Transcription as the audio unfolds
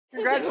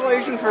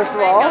Congratulations, first of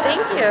all.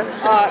 Thank you.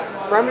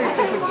 Remedy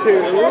season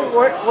 2.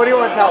 What do you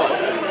want to tell us?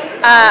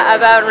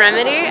 About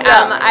Remedy,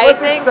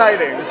 What's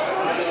exciting?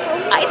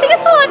 I think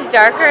it's a lot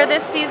darker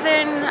this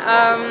season.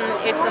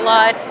 It's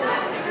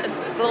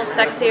a little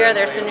sexier.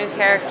 There's some new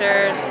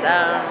characters.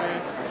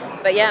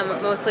 But yeah,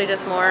 mostly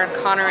just more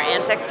Connor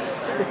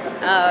antics,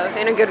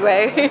 in a good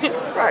way.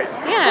 Right.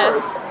 Yeah.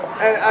 Of course.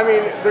 And I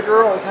mean, the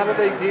girls, how do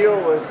they deal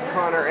with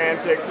Connor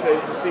antics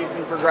as the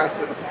season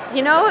progresses?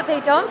 You know,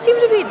 they don't seem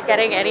to be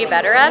getting any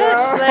better at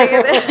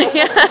it.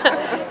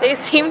 Yeah, they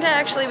seem to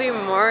actually be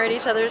more at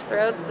each other's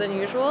throats than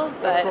usual.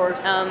 But of course.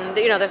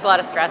 you know, there's a lot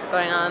of stress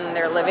going on.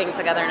 They're living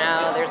together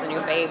now. There's a new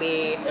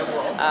baby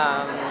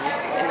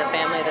in the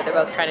family that they're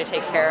both trying to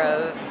take care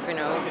of. You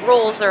know,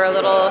 roles are a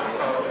little.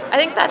 I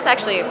think that's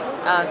actually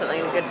something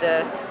good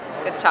to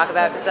talk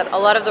about. Is that a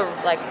lot of the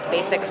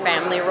basic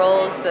family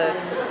roles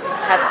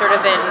have sort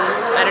of been,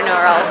 I don't know,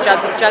 are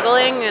all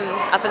juggling and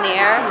up in the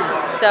air.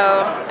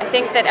 So I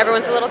think that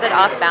everyone's a little bit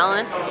off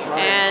balance,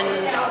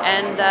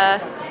 and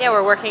yeah,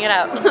 we're working it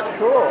out.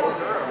 Cool.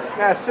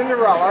 Now,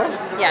 Cinderella.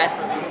 Yes.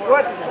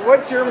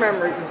 What's your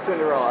memories of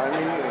Cinderella? I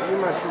mean, you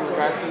must remember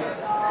back to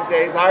the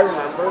days I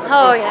remember.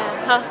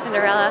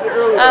 Cinderella. The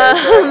early days,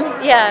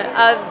 right?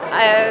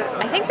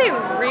 Yeah. I think they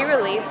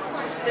re-released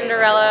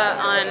Cinderella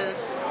on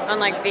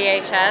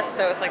VHS,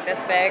 so it was this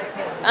big,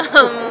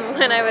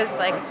 when I was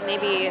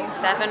maybe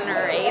 7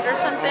 or 8 or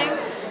something,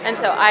 and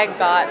so I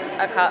got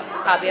a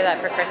copy of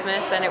that for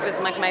Christmas, and it was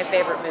my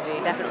favorite movie,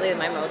 definitely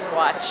my most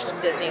watched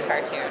Disney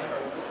cartoon.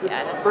 This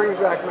brings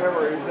back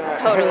memories.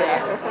 Totally,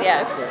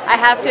 yeah. I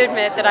have to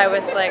admit that I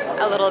was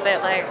a little bit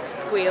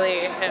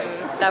squealy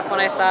and stuff when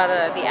I saw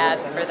the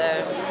ads for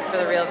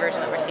the real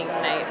version that we're seeing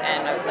tonight,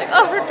 and I was like,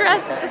 oh, her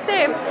dress is the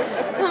same.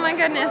 Oh my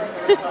goodness.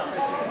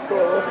 Cool.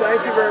 Well,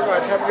 thank you very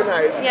much. Have a good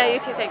night. Yeah, you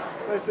too.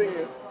 Thanks. Nice seeing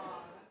you.